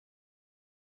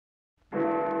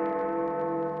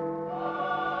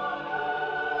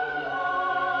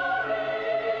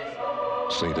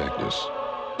St. Agnes,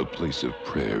 a place of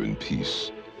prayer and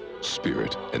peace,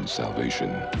 spirit and salvation.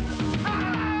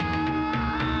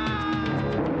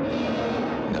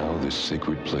 Now this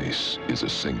sacred place is a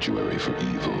sanctuary for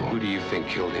evil. Who do you think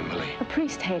killed Emily? A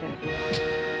priest hater.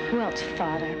 Welt's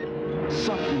father.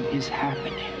 Something is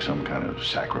happening. Some kind of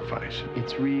sacrifice.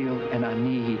 It's real, and I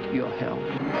need your help.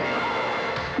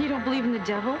 You don't believe in the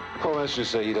devil? Oh, let's just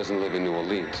say he doesn't live in New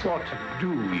Orleans. What do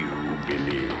you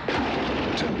believe?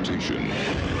 Temptation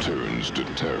turns to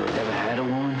terror. Ever had a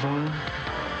woman, Father?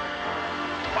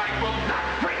 I will not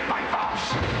break my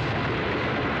vows!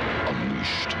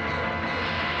 Unleashed.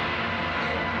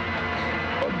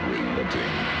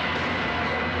 Unrelenting.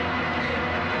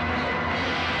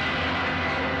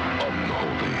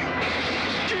 Unholy.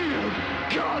 Dear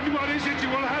God, what is it you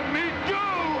will have me do?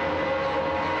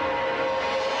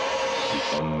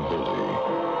 Unholy.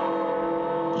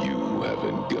 You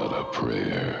haven't got a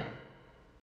prayer.